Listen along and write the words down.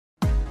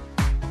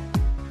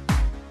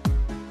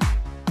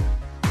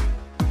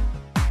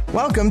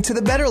Welcome to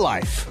The Better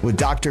Life with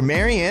Dr.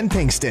 Mary Ann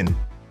Pinkston.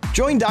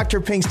 Join Dr.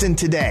 Pinkston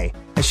today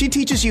as she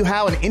teaches you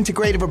how an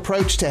integrative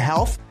approach to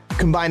health,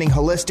 combining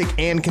holistic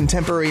and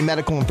contemporary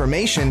medical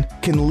information,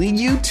 can lead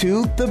you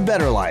to the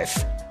better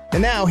life.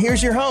 And now,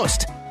 here's your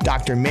host,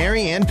 Dr.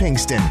 Mary Ann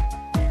Pinkston.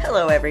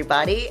 Hello,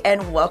 everybody,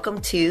 and welcome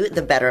to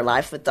The Better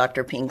Life with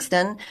Dr.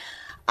 Pinkston.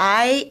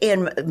 I,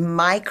 in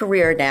my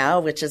career now,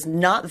 which is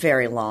not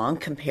very long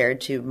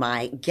compared to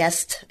my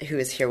guest who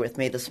is here with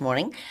me this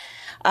morning,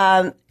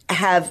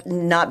 have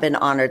not been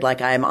honored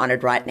like I am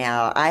honored right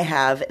now. I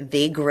have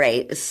the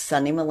great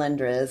Sonny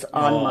Melendrez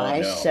on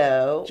my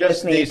show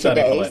just with me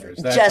today.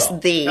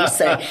 Just the.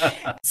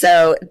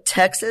 So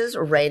Texas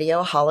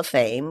Radio Hall of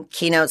Fame,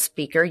 keynote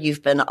speaker.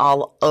 You've been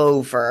all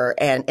over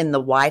and in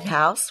the White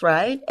House,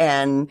 right?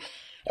 And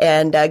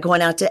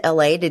going out to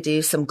LA to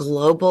do some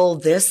global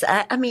this.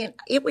 I mean,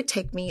 it would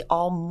take me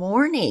all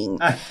morning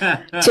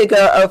to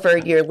go over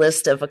your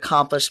list of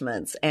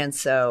accomplishments. And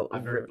so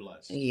I'm very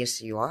blessed.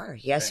 Yes, you are.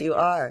 Yes, you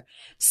are.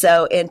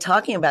 So in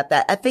talking about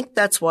that, I think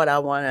that's what I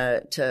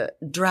want to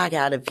drag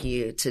out of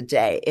you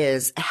today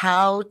is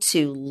how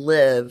to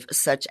live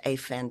such a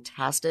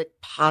fantastic,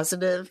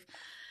 positive,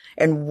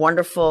 and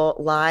wonderful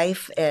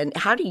life. And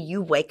how do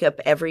you wake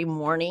up every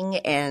morning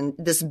and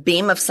this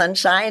beam of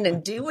sunshine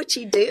and do what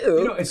you do?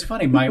 You know, it's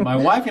funny. My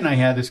wife and I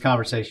had this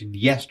conversation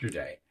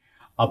yesterday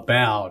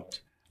about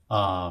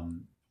why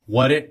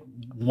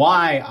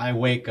I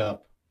wake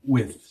up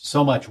with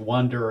so much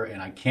wonder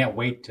and I can't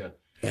wait to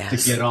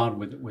get on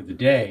with the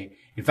day.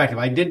 In fact, if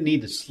I didn't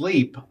need to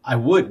sleep, I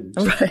wouldn't.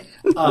 Right.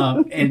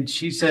 And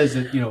she says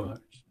that,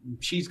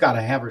 she's got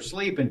to have her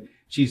sleep, and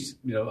she's,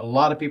 a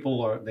lot of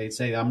people they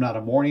say I'm not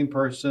a morning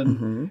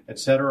person, et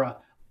cetera.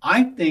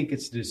 I think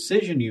it's a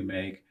decision you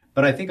make,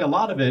 but I think a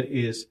lot of it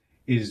is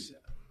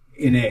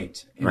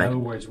innate. In other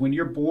words, when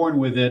you're born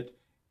with it,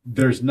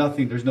 there's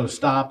no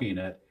stopping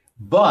it,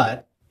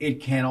 but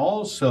it can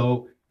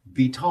also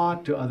be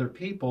taught to other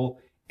people,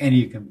 and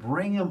you can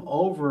bring them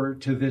over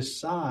to this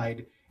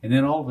side, and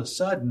then all of a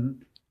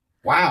sudden,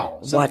 wow,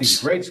 something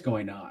great's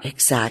going on.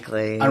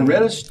 Exactly. I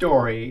read a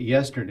story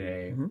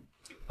yesterday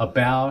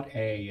about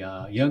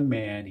a young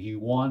man. He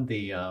won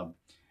the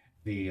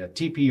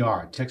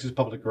TPR, Texas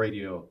Public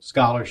Radio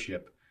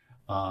Scholarship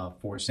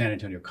for San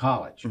Antonio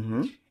College.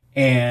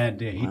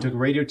 And he took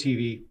radio,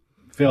 TV,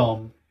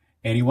 film,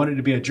 and he wanted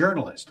to be a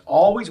journalist.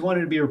 Always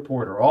wanted to be a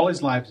reporter all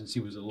his life since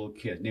he was a little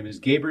kid. His name is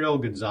Gabriel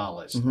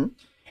Gonzalez.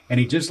 And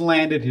he just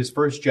landed his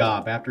first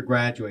job after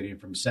graduating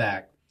from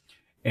SAC.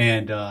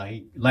 And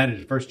he landed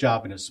his first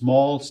job in a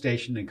small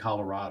station in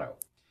Colorado.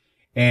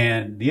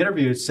 And the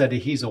interviewer said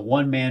that he's a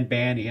one-man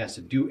band. He has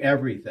to do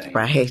everything.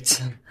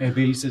 Right. And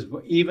he says,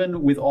 well,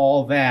 even with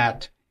all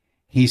that,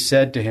 he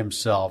said to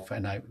himself,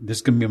 and this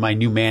is going to be my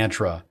new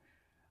mantra,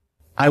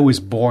 I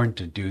was born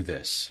to do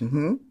this.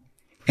 And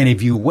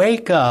if you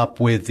wake up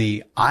with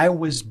the I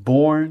was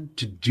born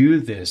to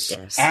do this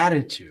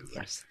attitude,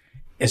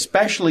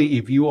 especially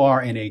if you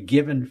are in a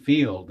given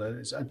field,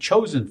 a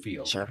chosen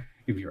field,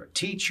 if you're a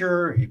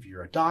teacher, if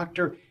you're a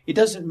doctor, it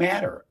doesn't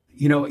matter.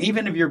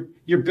 Even if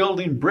you're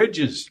building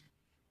bridges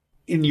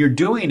and you're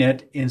doing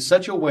it in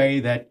such a way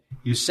that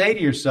you say to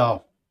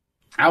yourself,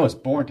 I was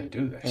born to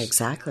do this.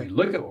 Exactly.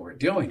 Look at what we're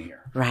doing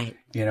here. Right.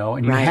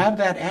 And you have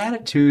that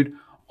attitude,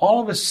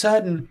 all of a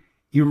sudden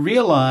you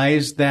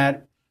realize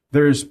that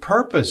there's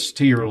purpose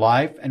to your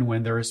life. And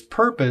when there is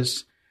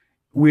purpose,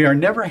 we are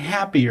never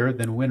happier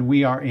than when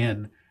we are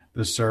in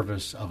the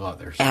service of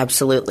others.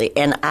 Absolutely.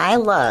 And I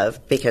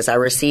love, because I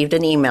received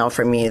an email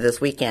from you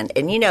this weekend.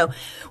 And,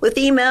 with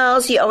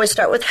emails, you always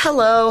start with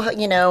hello,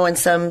 and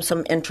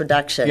some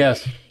introduction.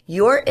 Yes.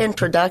 Your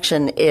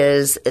introduction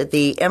is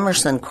the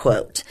Emerson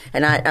quote.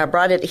 And I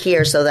brought it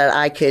here so that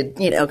I could,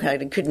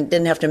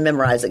 didn't have to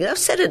memorize it. I've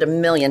said it a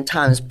million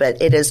times,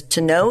 but it is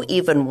to know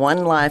even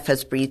one life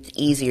has breathed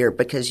easier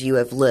because you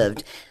have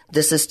lived.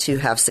 This is to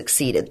have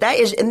succeeded.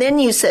 And then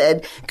you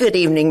said, good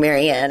evening,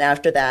 Mary Ann,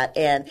 after that.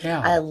 And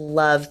I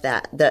love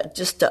that,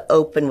 just to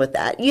open with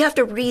that. You have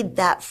to read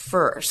that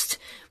first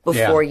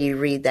before you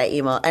read that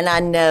email. And I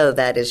know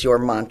that is your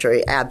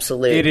mantra,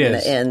 absolutely. It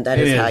is. And that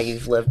is how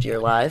you've lived your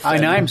life.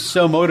 And I'm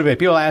so motivated.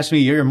 People ask me,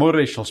 you're a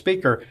motivational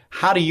speaker.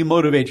 How do you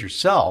motivate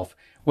yourself?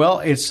 Well,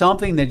 it's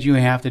something that you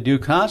have to do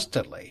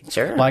constantly.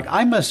 Sure. Like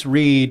I must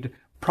read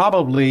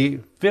probably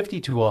 50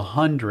 to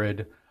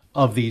 100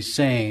 of these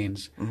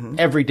sayings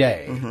every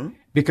day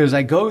because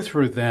I go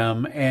through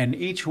them, and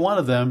each one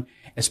of them,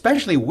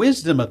 especially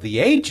wisdom of the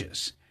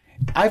ages.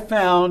 I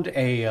found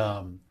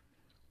a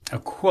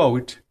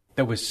quote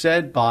that was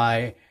said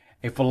by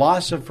a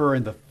philosopher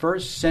in the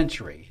first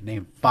century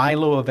named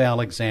Philo of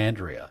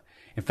Alexandria.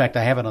 In fact,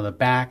 I have it on the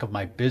back of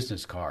my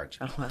business cards.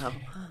 Oh, wow.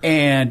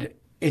 And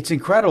it's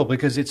incredible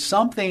because it's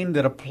something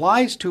that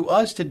applies to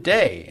us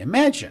today.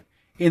 Imagine,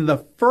 in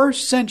the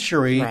first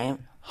century,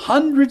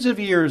 hundreds of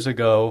years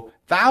ago,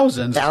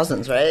 thousands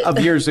right? of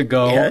years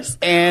ago,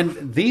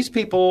 and these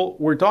people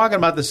were talking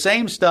about the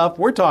same stuff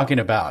we're talking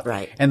about.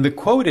 Right. And the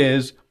quote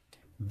is,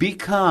 be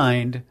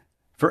kind,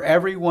 for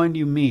everyone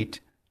you meet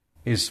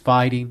is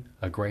fighting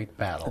a great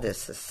battle.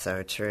 This is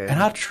so true. And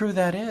how true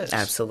that is.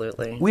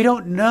 Absolutely. We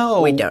don't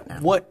know,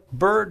 what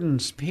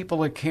burdens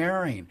people are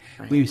carrying.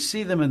 Right. We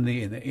see them in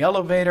the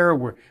elevator.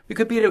 We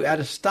could be at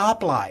a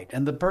stoplight,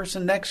 and the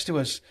person next to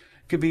us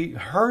could be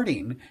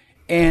hurting.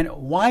 And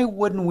why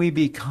wouldn't we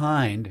be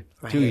kind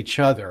to each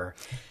other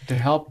to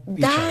help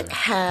each other? That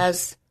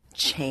has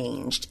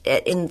changed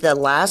in the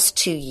last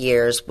 2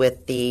 years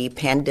with the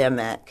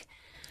pandemic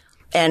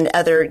and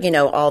other,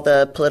 all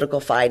the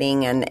political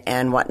fighting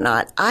and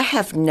whatnot. I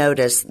have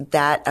noticed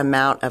that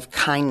amount of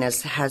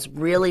kindness has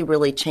really,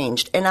 really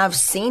changed. And I've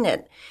seen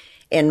it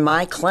in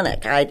my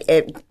clinic.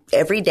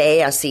 Every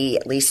day I see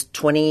at least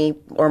 20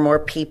 or more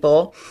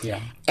people. Yeah.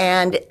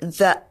 And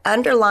the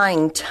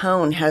underlying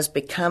tone has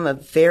become a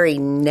very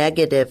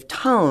negative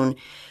tone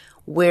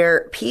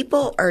where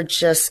people are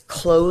just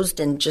closed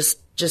and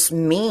just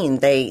mean.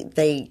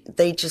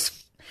 They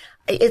just,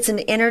 it's an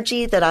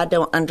energy that I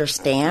don't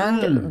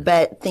understand,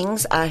 but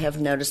things I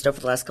have noticed over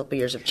the last couple of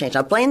years have changed.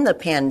 I blame the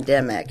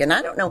pandemic, and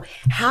I don't know,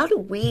 how do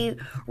we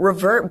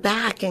revert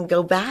back and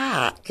go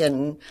back?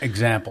 And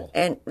example.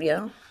 And,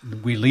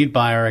 we lead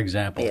by our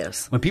example.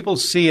 Yes. When people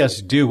see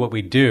us do what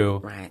we do,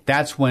 right.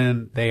 That's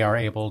when they are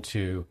able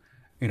to,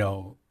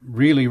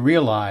 really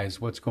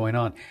realize what's going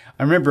on.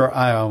 I remember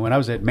when I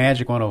was at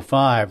Magic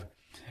 105,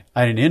 I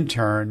had an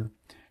intern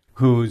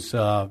whose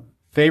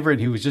favorite,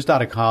 he was just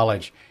out of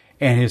college,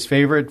 and his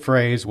favorite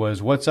phrase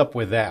was, "What's up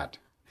with that?"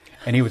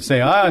 And he would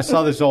say, I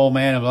saw this old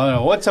man, and I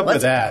what's up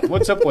with that?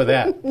 What's up with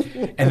that?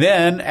 And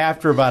then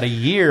after about a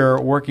year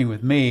working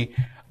with me,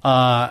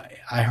 I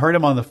heard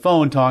him on the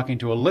phone talking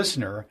to a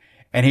listener,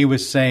 and he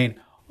was saying,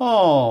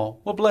 "Oh,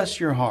 well, bless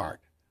your heart.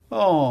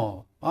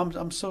 Oh,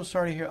 I'm so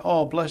sorry to hear.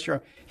 Oh, bless your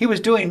heart." He was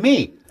doing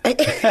me. And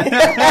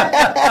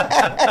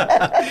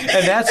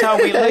that's how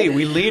we lead.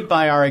 We lead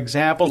by our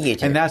example,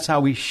 and that's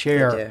how we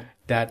share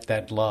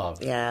that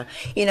love. Yeah.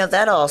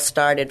 That all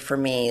started for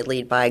me,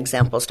 lead by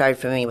example, started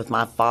for me with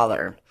my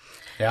father,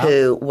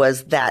 who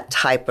was that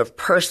type of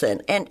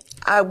person. And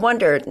I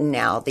wonder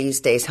now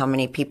these days how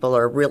many people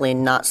are really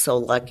not so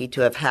lucky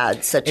to have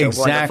had such a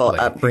wonderful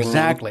upbringing.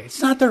 Exactly.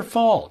 It's not their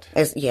fault.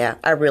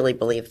 I really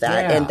believe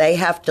that. Yeah. And they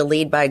have to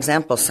lead by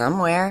example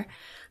somewhere.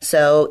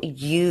 So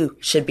you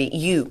should be,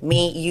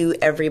 you,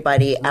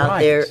 everybody out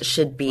there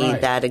should be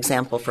that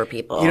example for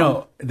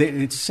people.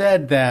 It's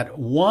said that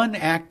one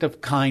act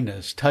of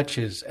kindness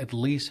touches at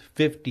least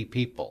 50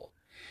 people,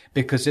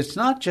 because it's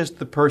not just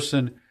the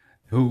person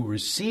who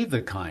received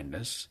the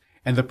kindness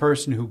and the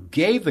person who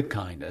gave the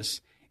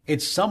kindness.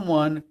 It's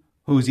someone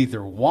who's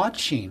either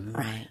watching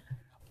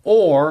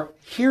or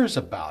hears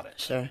about it.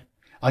 Sure.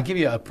 I'll give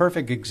you a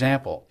perfect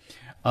example.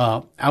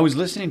 I was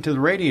listening to the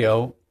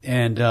radio,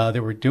 and they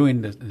were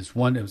doing this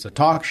one. It was a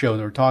talk show,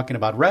 and they were talking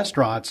about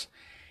restaurants.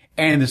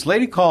 And this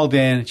lady called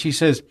in, and she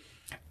says,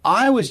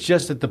 "I was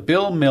just at the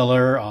Bill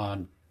Miller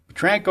on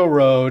Tranco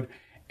Road,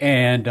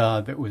 and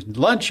it was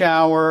lunch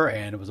hour,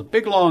 and it was a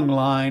big long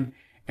line,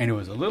 and there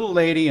was a little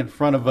lady in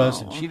front of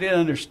us, and she didn't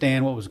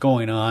understand what was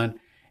going on.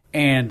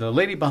 And the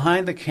lady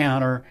behind the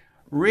counter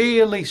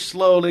really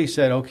slowly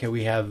said, 'Okay,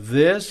 we have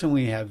this, and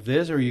we have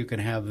this, or you can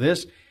have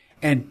this.'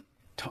 And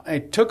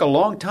it took a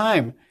long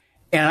time."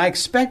 And I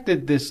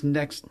expected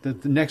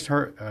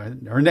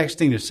her next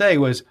thing to say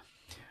was,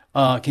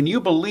 "Can you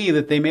believe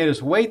that they made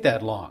us wait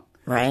that long?"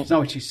 Right. That's not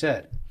what she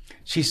said.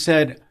 She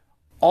said,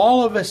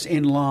 "All of us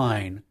in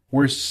line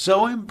were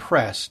so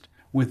impressed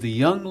with the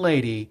young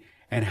lady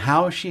and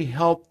how she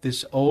helped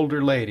this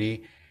older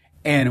lady,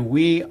 and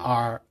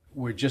we're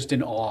just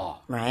in awe."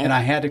 Right. And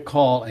I had to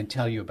call and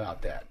tell you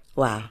about that.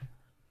 Wow.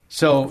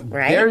 So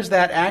there's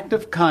that act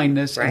of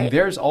kindness, and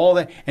there's all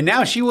that. And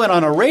now she went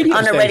on a radio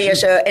station. On a radio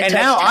show. And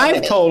now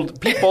I've told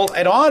people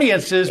at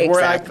audiences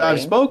where I've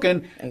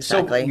spoken.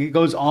 Exactly. So it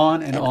goes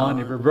on and on.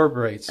 It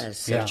reverberates. That's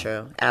so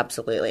true.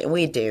 Absolutely.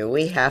 We do.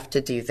 We have to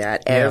do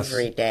that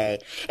every day.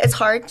 It's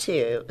hard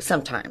to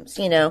sometimes,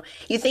 you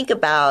think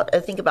about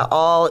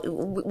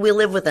we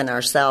live within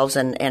ourselves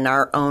and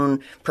our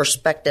own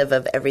perspective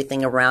of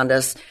everything around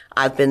us.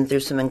 I've been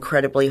through some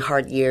incredibly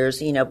hard years,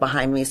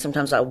 behind me.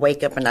 Sometimes I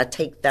wake up and I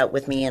take that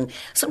with me, and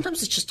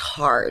sometimes it's just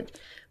hard.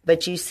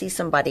 But you see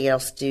somebody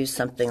else do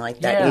something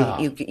like that,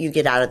 you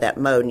get out of that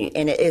mode,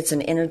 and it's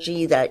an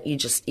energy that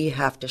you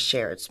have to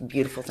share. It's a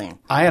beautiful thing.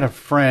 I had a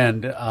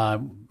friend,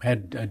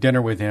 had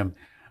dinner with him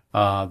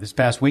this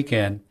past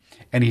weekend,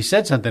 and he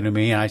said something to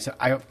me, and I said,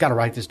 "I've got to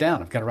write this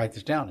down. I've got to write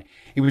this down."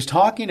 He was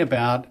talking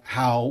about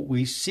how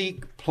we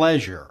seek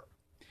pleasure,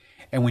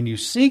 and when you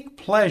seek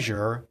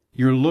pleasure,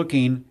 you're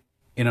looking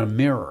in a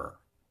mirror.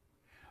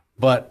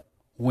 But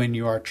when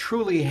you are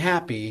truly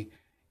happy,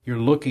 you're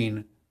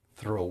looking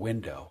through a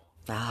window.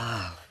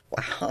 Ah,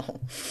 wow.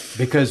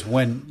 Because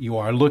when you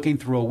are looking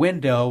through a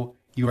window,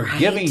 you are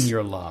giving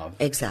your love.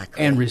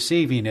 Exactly. And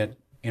receiving it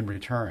in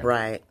return.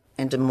 Right.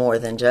 And to more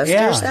than just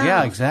yourself.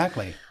 Yeah,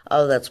 exactly.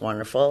 Oh, that's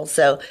wonderful.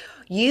 So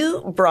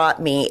you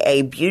brought me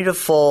a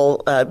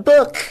beautiful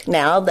book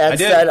now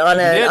that's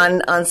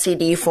on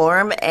CD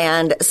form.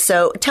 And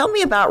so tell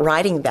me about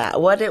writing that.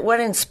 What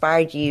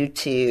inspired you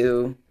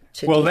to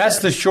Well, that's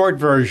the short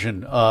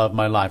version of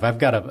my life. I've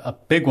got a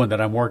big one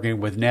that I'm working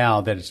with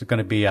now that is going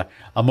to be a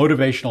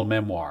motivational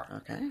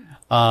memoir. Okay.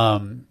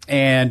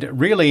 And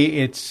really,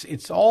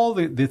 it's all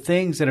the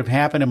things that have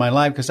happened in my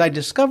life, because I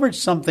discovered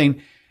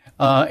something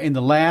in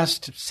the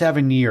last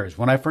 7 years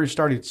when I first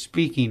started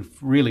speaking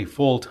really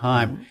full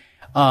time.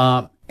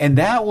 And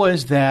that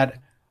was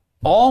that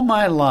all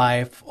my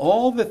life,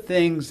 all the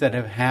things that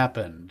have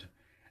happened,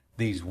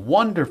 these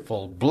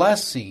wonderful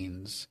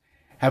blessings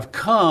have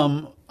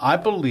come, I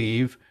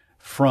believe,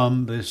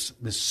 from this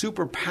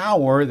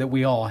superpower that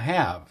we all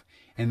have.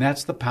 And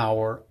that's the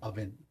power of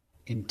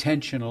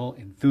intentional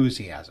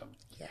enthusiasm.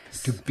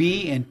 Yes. To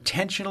be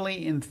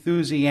intentionally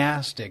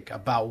enthusiastic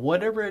about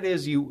whatever it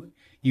is you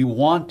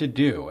want to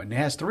do. And it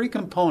has three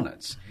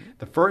components.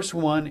 The first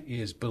one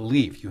is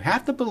belief. You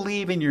have to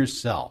believe in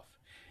yourself.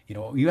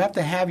 You have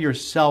to have your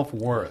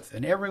self-worth,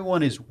 and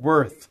everyone is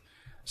worth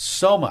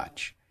so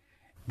much.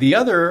 The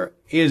other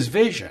is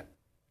vision.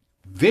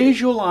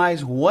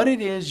 Visualize what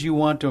it is you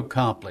want to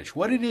accomplish,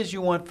 what it is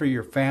you want for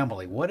your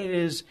family, what it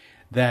is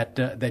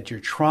that you're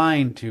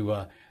trying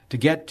to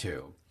get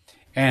to.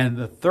 And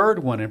the third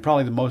one, and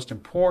probably the most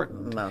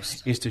important,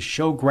 is to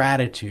show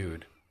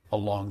gratitude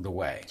along the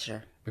way.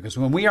 Sure. Because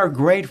when we are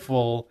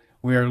grateful,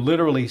 we are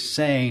literally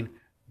saying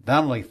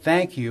not only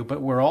thank you,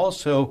 but we're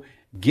also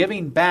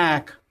giving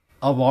back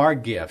of our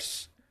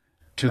gifts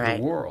to the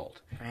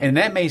world. Right. And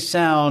that may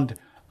sound,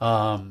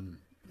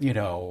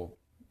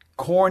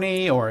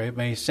 corny, or it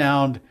may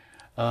sound,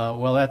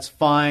 well, that's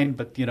fine,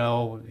 but,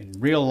 in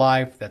real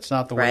life, that's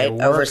not the way it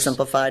works.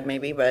 Oversimplified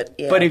maybe, but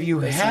yeah. But if you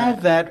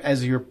have that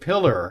as your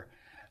pillars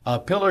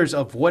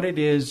of what it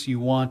is you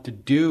want to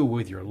do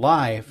with your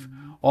life,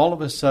 all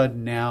of a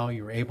sudden now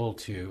you're able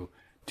to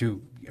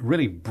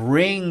really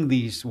bring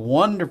these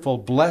wonderful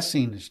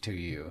blessings to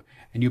you,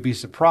 and you'll be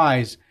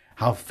surprised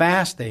how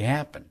fast they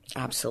happen.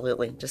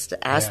 Absolutely. Just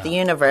to ask the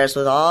universe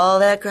with all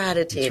that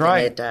gratitude. That's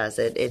right. And it does.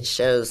 It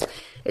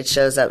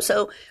shows up.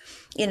 So,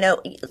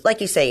 like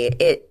you say,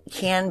 it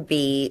can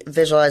be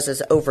visualized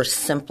as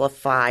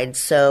oversimplified.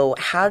 So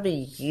how do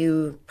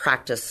you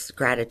practice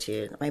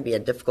gratitude? It might be a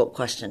difficult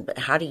question, but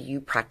how do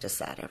you practice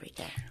that every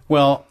day?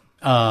 Well,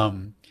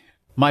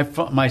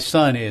 my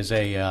son is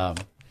a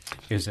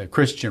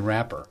Christian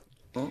rapper,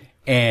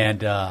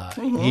 and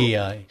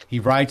he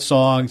writes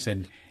songs,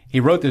 and he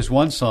wrote this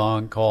one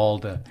song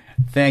called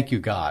 "Thank You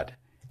God,"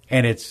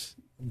 and it's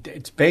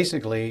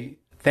basically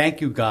thank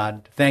you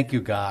God, thank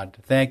you God,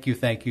 thank you,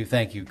 thank you,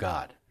 thank you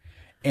God,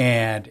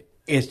 and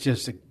it's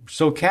just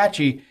so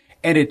catchy,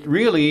 and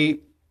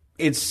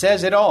it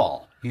says it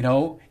all.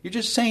 You're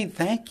just saying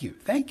thank you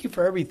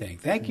for everything,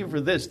 thank you for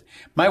this.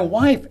 My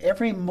wife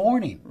every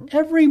morning,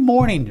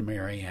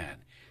 Marianne,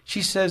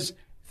 she says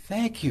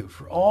thank you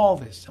for all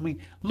this. I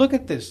mean, look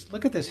at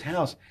this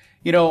house.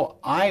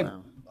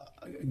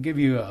 Give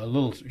you a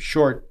little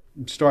short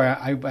story.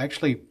 I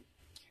actually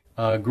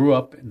grew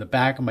up in the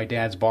back of my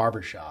dad's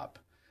barbershop.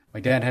 My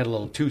dad had a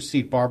little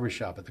 2-seat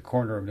barbershop at the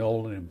corner of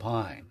Nolan and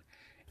Pine.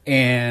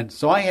 And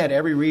so I had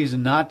every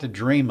reason not to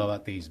dream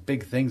about these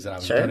big things that I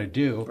was going to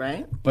do.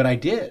 Right. But I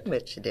did.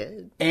 But you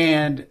did.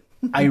 And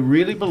I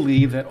really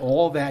believe that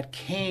all that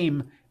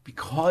came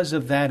because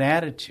of that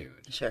attitude.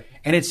 Sure.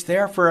 And it's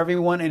there for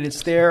everyone, and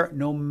it's there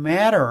no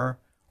matter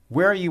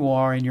where you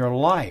are in your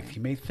life.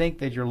 You may think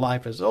that your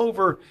life is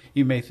over.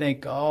 You may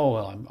think, oh,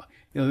 well,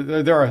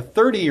 there are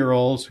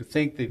 30-year-olds who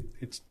think that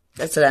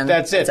that's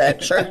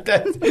it. Sure.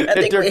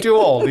 They're too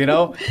old,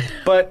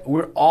 But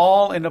we're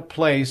all in a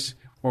place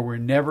where we're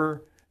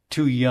never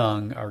too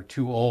young or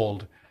too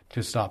old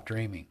to stop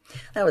dreaming.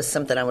 That was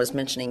something I was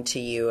mentioning to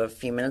you a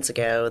few minutes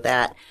ago,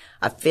 that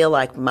I feel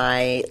like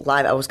my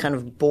life, I was kind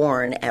of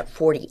born at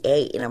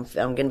 48, and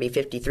I'm going to be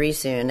 53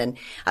 soon, and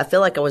I feel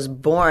like I was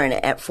born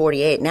at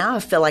 48. Now I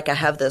feel like I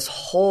have this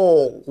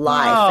whole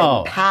life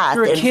and path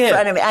in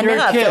front of me. I know,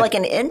 I feel like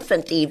an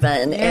infant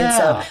even. Yeah. And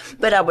so,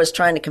 but I was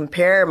trying to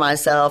compare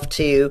myself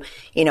to,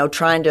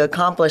 trying to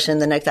accomplish in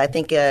the next, I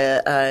think,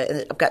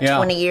 I've got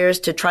 20 years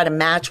to try to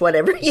match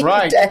whatever you've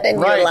done in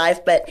your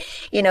life. But,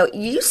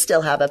 you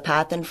still have a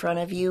path in front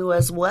of you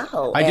as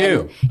well. I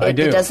do. It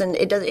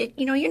doesn't,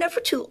 you're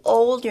never too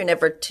old, you're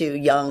never too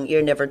young,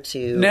 you're never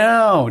too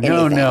No.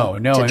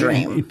 to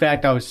dream. In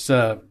fact, I was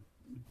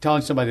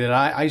telling somebody that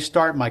I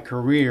start my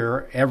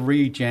career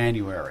every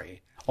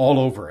January all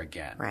over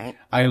again. Right.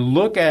 I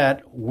look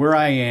at where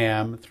I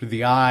am through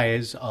the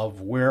eyes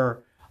of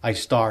where I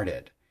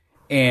started.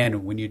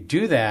 And when you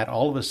do that,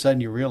 all of a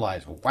sudden you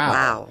realize,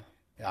 wow.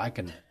 I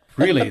can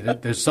really,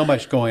 there's so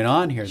much going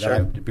on here that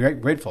I'm very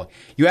grateful.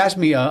 You asked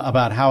me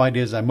about how it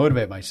is I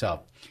motivate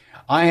myself.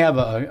 I have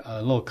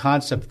a little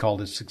concept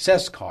called a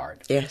success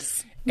card.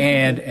 Yes.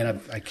 And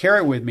I carry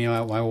it with me in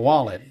my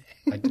wallet.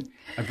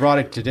 I brought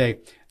it today.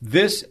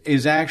 This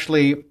is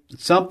actually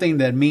something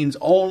that means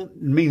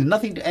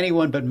nothing to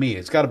anyone but me.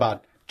 It's got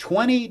about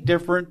 20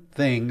 different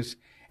things,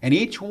 and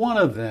each one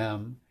of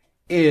them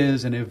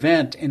is an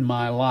event in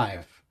my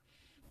life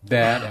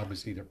that I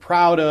was either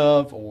proud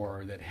of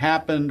or that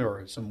happened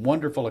or some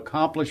wonderful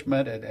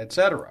accomplishment,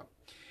 etc.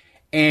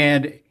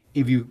 And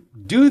if you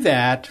do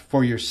that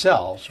for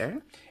yourself, Sure.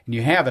 and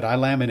you have it, I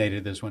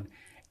laminated this one.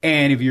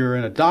 And if you're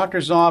in a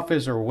doctor's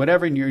office or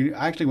whatever, and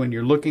when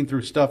you're looking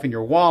through stuff in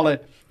your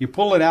wallet, you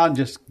pull it out and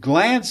just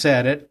glance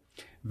at it.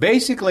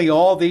 Basically,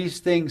 all these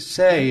things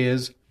say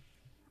is,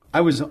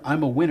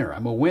 I'm a winner.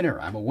 I'm a winner.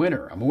 I'm a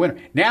winner. I'm a winner.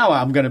 Now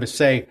I'm going to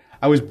say,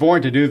 I was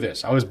born to do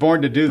this. I was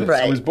born to do this.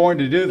 Right. I was born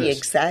to do this.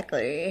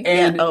 Exactly.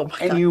 And, yeah. Oh my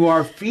and God. you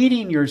are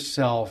feeding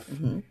yourself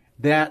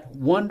that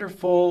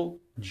wonderful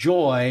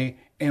joy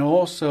and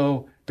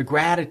also the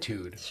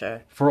gratitude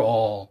Sure. for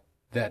all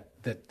that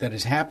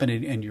has happened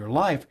in your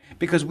life,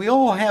 because we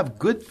all have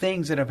good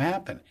things that have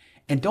happened.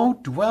 And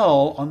don't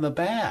dwell on the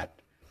bad.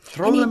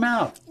 Throw them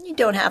out. You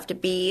don't have to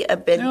be a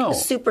big No.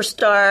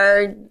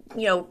 superstar,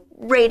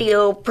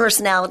 radio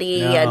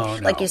personality. No.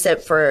 Like you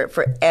said,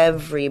 for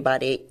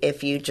everybody,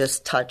 if you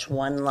just touch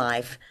one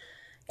life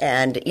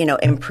and,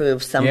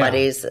 improve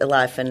somebody's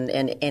life in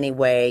any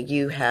way,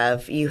 you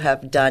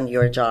have done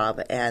your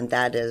job. And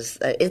that is,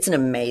 it's an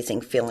amazing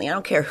feeling. I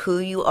don't care who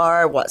you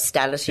are, what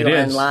status you are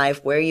in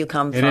life, where you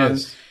come from.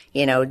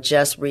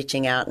 Just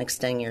reaching out and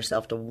extending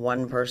yourself to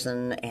one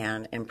person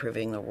and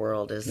improving the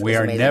world is We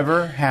are amazing.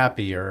 never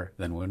happier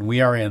than when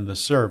we are in the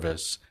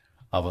service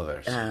of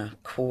others.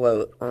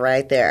 Quote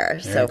right there.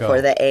 So you go.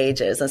 for the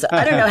ages. And so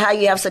I don't know how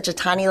you have such a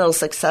tiny little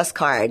success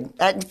card.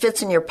 That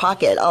fits in your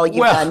pocket. All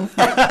you've done.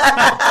 They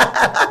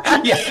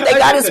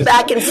got us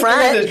back in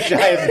front.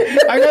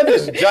 I got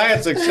this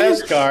giant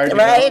success card.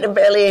 Right? It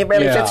barely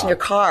fits in your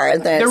car.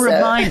 And then, They're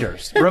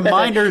reminders.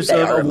 Reminders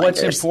They of are what's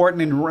reminders.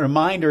 important, and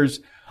reminders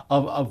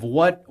of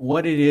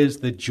what it is,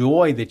 the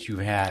joy that you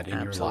had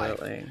in your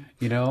life. Absolutely.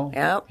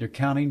 You're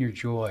counting your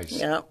joys.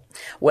 Yeah.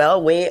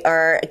 Well, we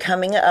are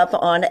coming up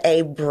on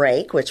a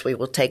break, which we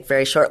will take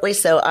very shortly.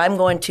 So I'm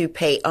going to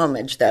pay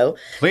homage, though,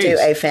 Please.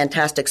 to a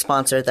fantastic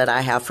sponsor that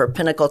I have for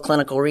Pinnacle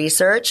Clinical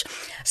Research.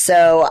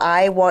 So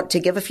I want to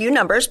give a few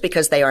numbers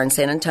because they are in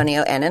San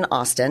Antonio and in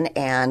Austin.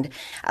 And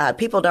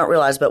people don't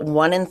realize, but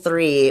 1 in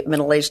 3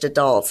 middle-aged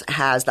adults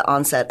has the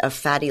onset of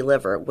fatty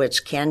liver,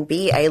 which can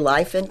be a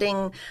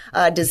life-ending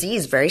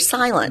disease, very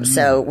silent.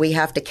 So we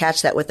have to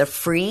catch that with a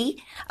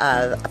free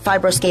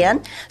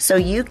FibroScan. So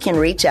you can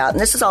reach out, and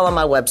this is all on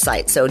my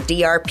website, so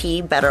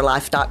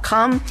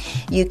drpbetterlife.com.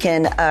 You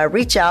can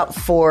reach out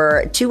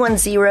for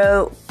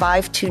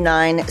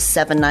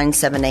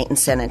 210-529-7978 in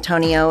San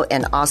Antonio,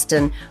 and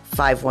Austin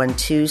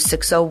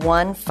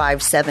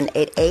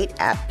 512-601-5788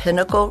 at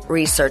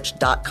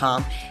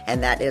pinnacleresearch.com.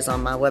 And that is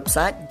on my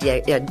website,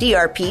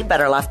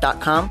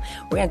 drpbetterlife.com.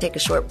 We're going to take a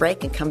short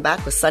break and come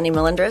back with Sonny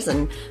Melendrez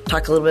and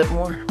talk a little bit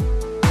more.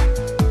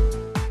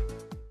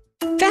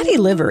 Fatty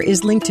liver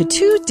is linked to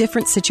 2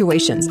 different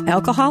situations,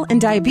 alcohol and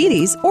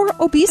diabetes or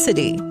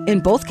obesity. In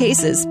both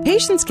cases,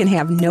 patients can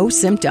have no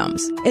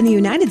symptoms. In the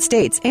United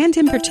States, and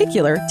in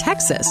particular,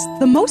 Texas,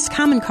 the most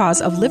common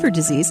cause of liver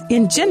disease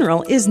in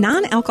general is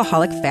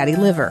non-alcoholic fatty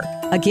liver.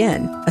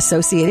 Again,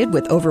 associated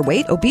with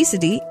overweight,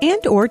 obesity,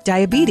 and or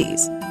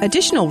diabetes.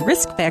 Additional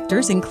risk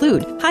factors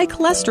include high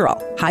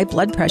cholesterol, high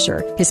blood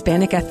pressure,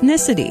 Hispanic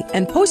ethnicity,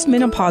 and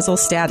postmenopausal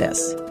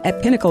status.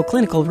 At Pinnacle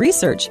Clinical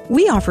Research,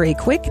 we offer a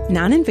quick,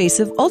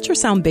 non-invasive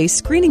ultrasound-based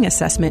screening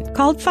assessment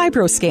called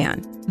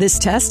FibroScan. This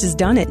test is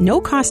done at no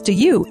cost to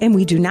you, and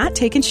we do not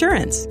take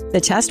insurance. The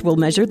test will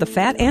measure the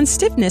fat and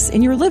stiffness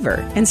in your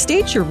liver and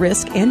stage your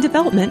risk and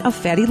development of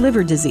fatty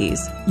liver disease.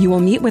 You will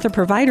meet with a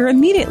provider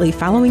immediately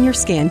following your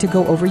scan to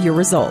go over your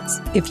results.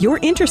 If you're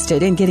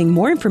interested in getting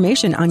more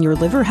information on your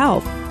liver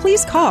health,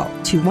 please call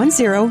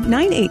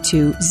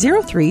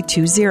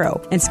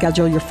 210-982-0320 and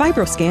schedule your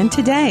FibroScan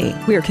today.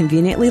 We are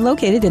conveniently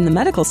located in the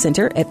Medical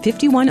Center at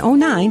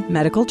 5109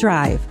 Medical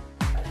Drive.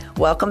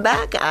 Welcome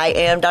back. I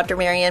am Dr.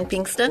 Marianne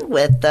Pinkston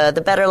with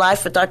The Better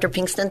Life with Dr.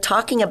 Pinkston,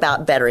 talking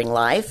about bettering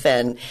life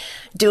and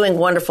doing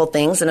wonderful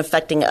things and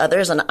affecting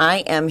others. And I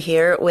am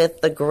here with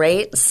the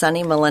great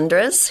Sonny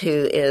Melendrez,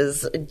 who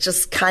is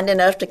just kind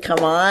enough to come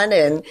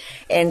on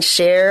and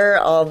share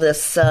all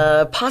this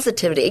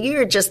positivity.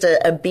 You're just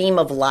a beam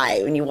of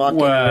light when you walk in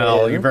the room.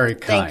 Well, you're very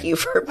kind. Thank you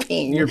for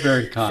being. You're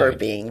very kind. For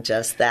being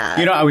just that.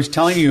 I was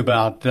telling you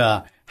about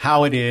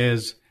how it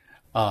is.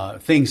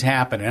 Things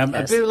happen. And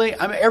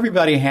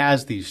everybody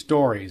has these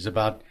stories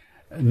about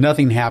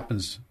nothing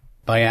happens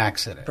by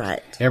accident.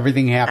 Right.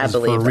 Everything happens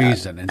for a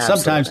reason. And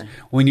sometimes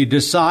when you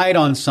decide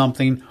on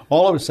something,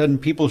 all of a sudden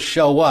people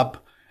show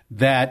up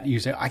that you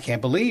say, I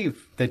can't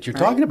believe that you're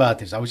talking about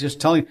this. I was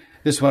just telling you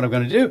this is what I'm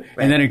going to do. Right.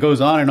 And then it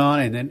goes on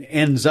and then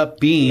ends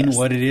up being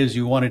what it is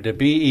you wanted to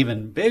be,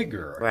 even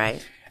bigger.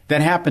 Right.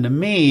 That happened to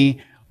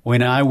me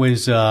when I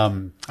was,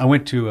 I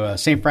went to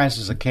St.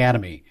 Francis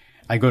Academy.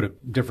 I go to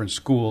different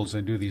schools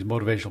and do these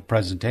motivational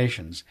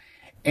presentations.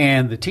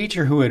 And the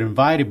teacher who had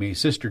invited me,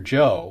 Sister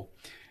Joe,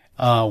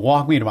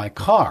 walked me to my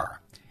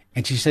car.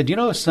 And she said,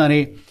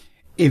 Sonny,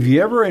 if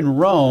you're ever in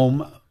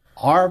Rome,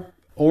 our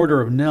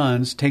order of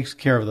nuns takes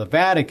care of the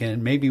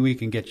Vatican. Maybe we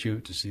can get you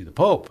to see the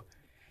Pope.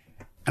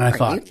 And I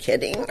thought, are you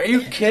kidding? Are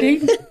you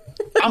kidding?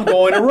 I'm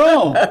going to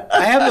Rome.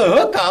 I have the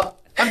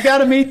hookup. I've got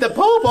to meet the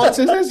Pope. This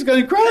is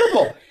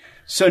incredible.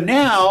 So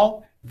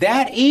now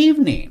that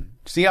evening,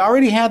 See, I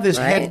already had this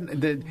Right.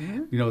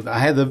 I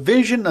had the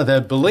vision of the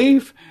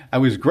belief. I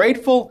was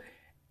grateful.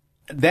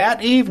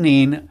 That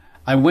evening,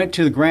 I went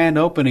to the grand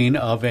opening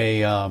of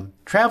a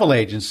travel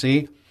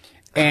agency,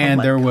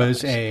 and there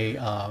was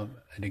an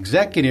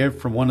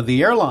executive from one of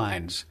the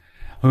airlines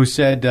who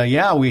said,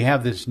 yeah, we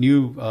have this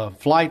new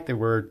flight that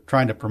we're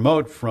trying to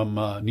promote from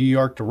New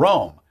York to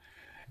Rome.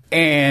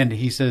 And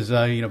he says,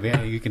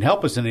 you can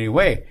help us in any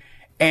way.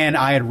 And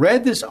I had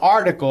read this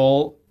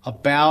article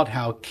about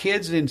how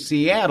kids in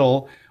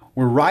Seattle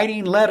were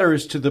writing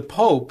letters to the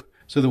Pope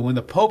so that when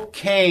the Pope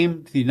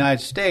came to the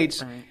United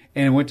States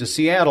and went to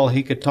Seattle,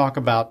 he could talk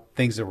about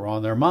things that were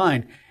on their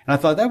mind. And I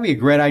thought that would be a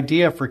great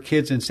idea for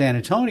kids in San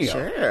Antonio.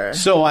 Sure.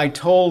 So I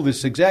told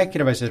this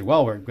executive, I said,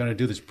 well, we're going to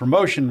do this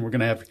promotion. We're going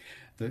to have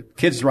the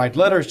kids write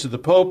letters to the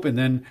Pope, and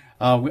then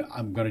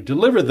I'm going to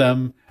deliver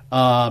them.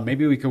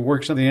 Maybe we could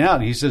work something out.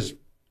 And he says,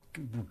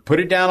 put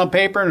it down on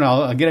paper, and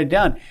I'll get it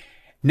done.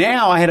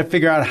 Now I had to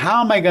figure out how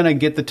am I going to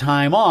get the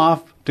time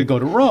off to go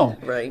to Rome.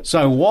 Right.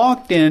 So I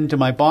walked into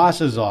my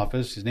boss's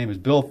office. His name is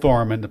Bill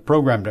Thorman, the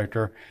program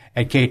director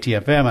at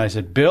KTFM. And I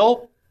said,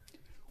 Bill,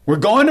 we're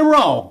going to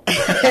Rome.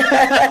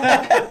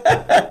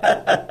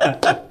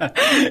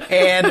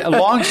 And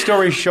long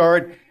story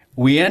short,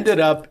 we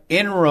ended up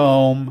in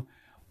Rome.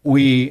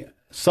 We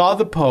saw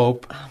the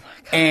Pope,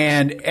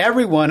 and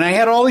everyone, I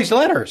had all these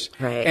letters.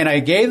 Right. And I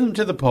gave them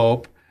to the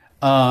Pope.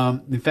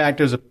 In fact,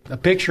 there's a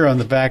picture on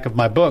the back of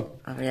my book.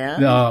 Oh,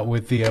 yeah?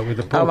 With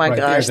the Pope Oh, my right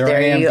gosh, there.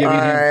 I am you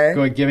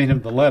are. giving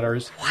him the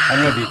letters. Wow. I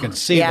don't know if you can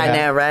see that. Yeah, I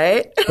know,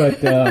 right?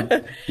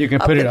 But you can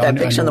put it that on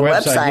picture your on the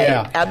website.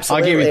 Yeah,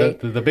 Absolutely. I'll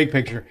give you the big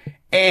picture.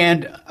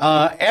 And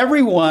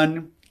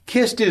everyone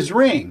kissed his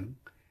ring,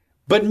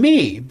 but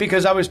me,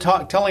 because I was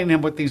telling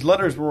him what these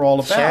letters were all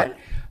about. Sure.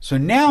 So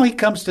now he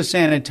comes to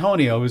San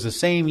Antonio. It was the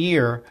same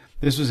year.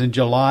 This was in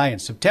July. In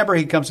September,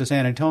 he comes to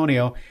San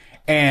Antonio.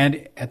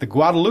 And at the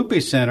Guadalupe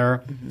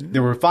Center,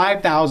 there were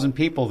 5,000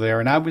 people there,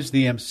 and I was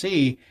the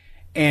MC.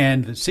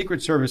 And the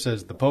Secret Service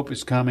says, the Pope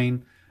is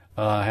coming.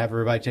 Have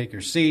everybody take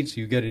your seats.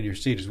 You get in your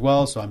seat as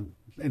well. So I'm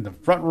in the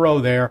front row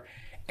there.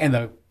 And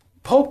the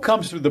Pope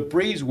comes through the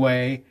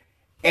breezeway,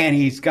 and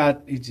he's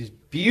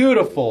just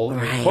beautiful.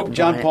 Right, Pope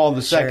John right, Paul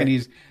II. sure.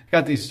 He's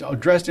got these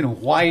dressed in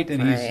white,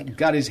 and Right. he's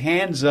got his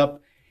hands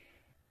up,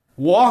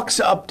 walks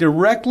up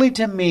directly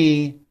to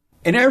me,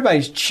 and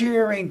everybody's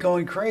cheering,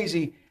 going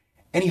crazy.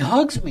 And he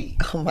hugs me.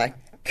 Oh, my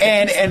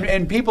goodness.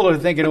 And people are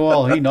thinking,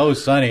 well, he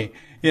knows Sonny,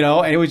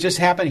 and it was just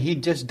happened. He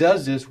just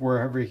does this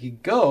wherever he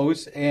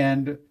goes,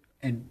 and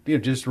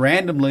just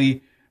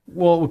randomly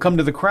will come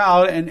to the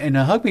crowd and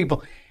hug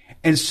people.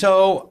 And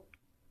so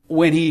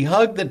when he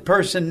hugged the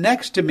person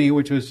next to me,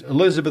 which was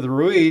Elizabeth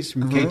Ruiz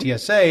from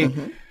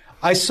KTSA,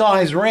 I saw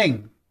his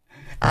ring.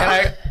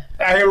 And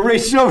I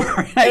reached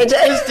over and I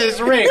kissed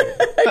his ring.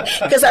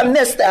 Because I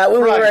missed that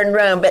when we were in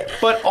Rome.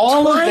 But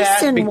all of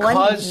twice that in 1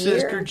 because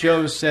year? Sister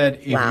Joe said,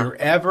 if Wow. you're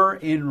ever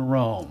in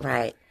Rome.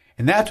 Right.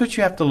 And that's what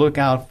you have to look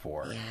out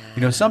for.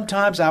 Yeah.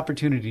 Sometimes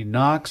opportunity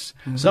knocks.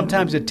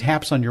 Sometimes it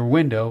taps on your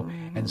window.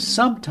 And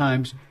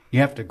sometimes you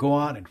have to go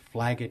out and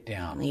flag it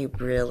down. You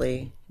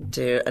really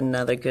do.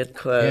 Another good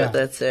quote. Yeah.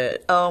 That's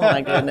it. Oh,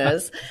 my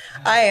goodness.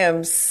 I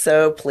am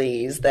so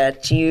pleased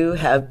that you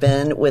have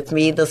been with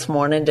me this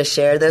morning to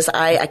share this.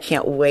 I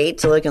can't wait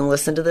to look and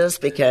listen to this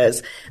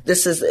because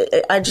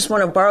I just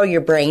want to borrow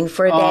your brain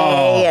for a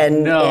day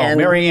and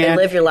Marianne, and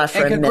live your life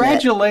for a minute.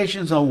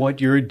 Congratulations on what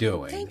you're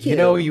doing. Thank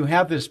you. You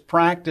have this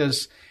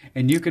practice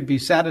and you could be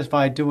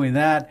satisfied doing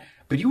that.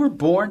 But you were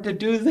born to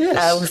do this.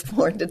 I was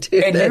born to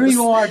do and this. And here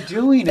you are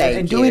doing it.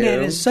 Thank doing you.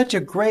 it in such a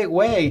great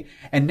way.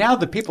 And now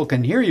the people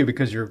can hear you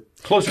because you're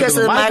closer because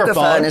to the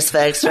microphone is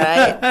fixed,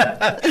 right?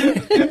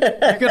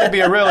 You're going to be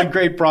a really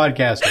great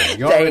broadcaster.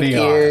 You already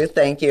are.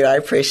 Thank you. I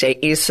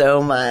appreciate you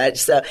so much.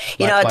 So,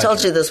 I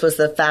told you this was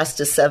the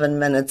fastest 7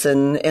 minutes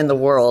in the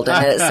world,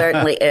 and it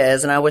certainly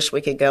is. And I wish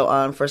we could go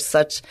on for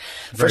so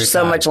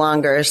much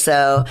longer.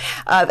 So,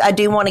 I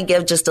do want to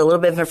give just a little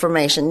bit of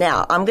information.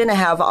 Now, I'm going to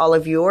have all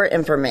of your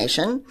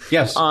information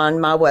on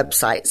my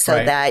website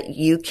so that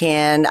you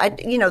can,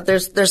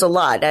 there's a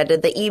lot.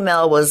 The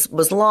email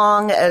was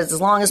long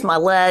as my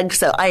leg.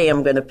 So I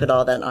am going to put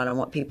all that on. I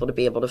want people to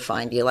be able to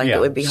find you. It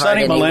would be hard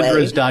anyway.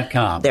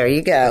 SonnyMelendrez.com. There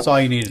you go. That's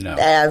all you need to know.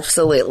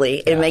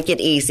 Absolutely. And make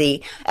it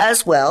easy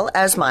as well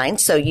as mine.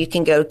 So you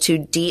can go to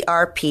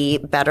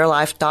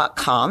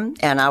drpbetterlife.com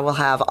and I will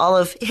have all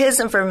of his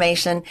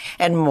information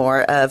and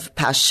more of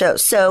past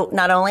shows. So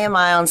not only am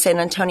I on San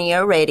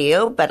Antonio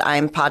radio, but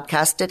I'm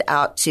podcasted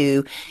out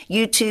to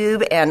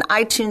YouTube and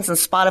iTunes and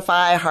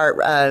Spotify,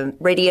 Heart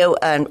Radio,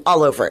 and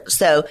all over.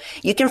 So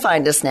you can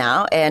find us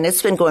now. And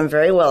it's been going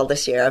very well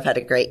this year. I've had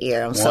a great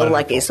year. I'm so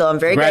lucky. So I'm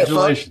very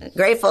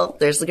grateful.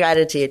 There's the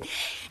gratitude.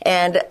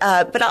 And,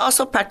 but I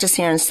also practice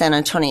here in San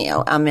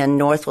Antonio. I'm in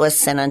Northwest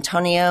San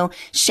Antonio,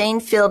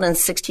 Shanefield and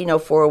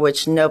 1604,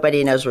 which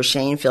nobody knows where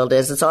Shanefield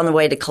is. It's on the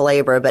way to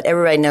Calabria, but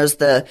everybody knows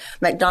the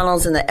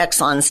McDonald's and the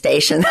Exxon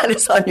station that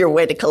is on your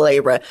way to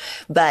Calabria.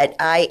 But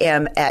I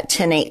am at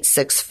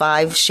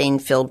 10865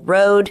 Shanefield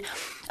Road.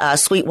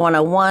 Suite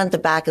 101, the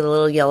back of the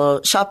little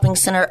yellow shopping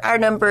center. Our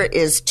number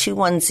is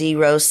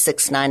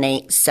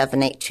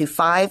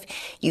 210-698-7825.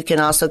 You can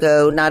also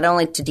go not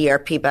only to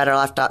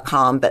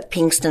drpbetterlife.com, but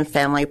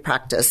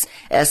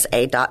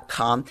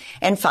PinkstonFamilyPracticeSA.com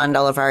and find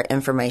all of our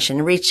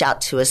information. Reach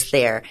out to us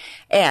there.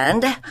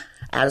 And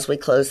as we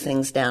close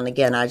things down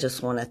again, I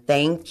just want to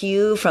thank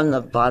you from the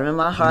bottom of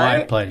my heart.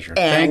 My pleasure.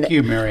 And thank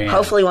you, Marianne.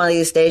 Hopefully one of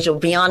these days you'll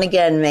be on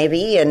again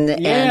maybe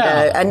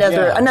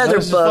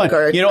another book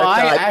or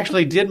I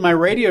actually did my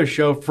radio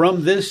show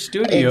from this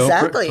studio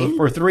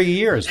for 3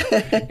 years.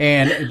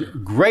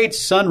 And great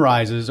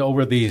sunrises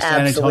over the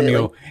San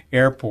Antonio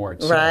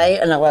airport. So. Right.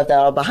 And I love that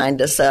all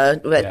behind us.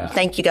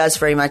 Thank you guys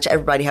very much.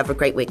 Everybody have a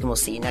great week and we'll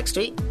see you next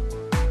week.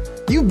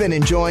 You've been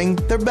enjoying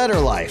The Better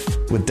Life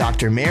with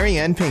Dr.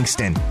 Marianne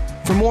Pinkston.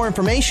 For more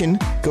information,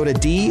 go to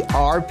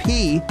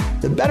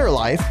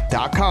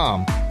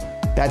drpthebetterlife.com.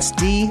 That's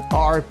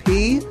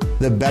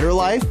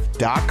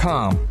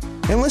drpthebetterlife.com.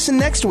 And listen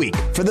next week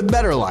for The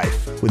Better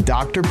Life with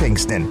Dr.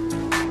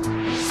 Pinkston.